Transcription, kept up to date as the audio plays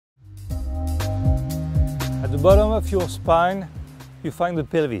At the bottom of your spine, you find the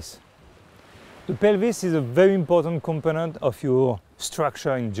pelvis. The pelvis is a very important component of your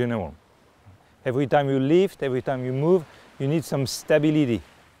structure in general. Every time you lift, every time you move, you need some stability.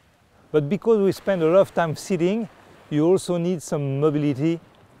 But because we spend a lot of time sitting, you also need some mobility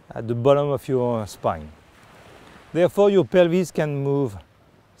at the bottom of your spine. Therefore, your pelvis can move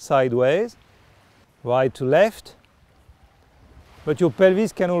sideways, right to left, but your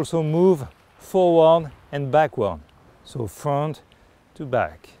pelvis can also move forward and backward. So front to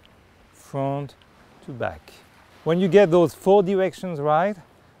back, front to back. When you get those 4 directions right,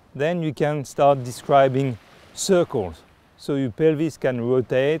 then you can start describing circles. So your pelvis can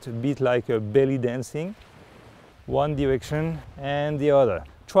rotate a bit like a belly dancing, one direction and the other.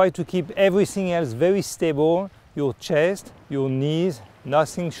 Try to keep everything else very stable, your chest, your knees,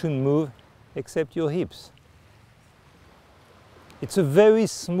 nothing should move except your hips. It's a very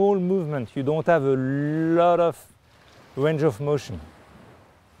small movement, you don't have a lot of range of motion.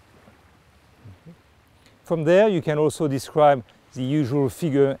 From there you can also describe the usual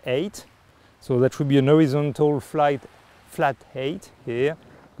figure 8. So that would be an horizontal flat 8 here,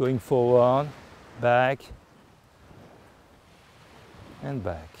 going forward, back and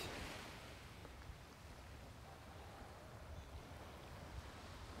back.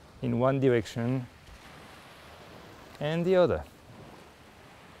 In one direction and the other.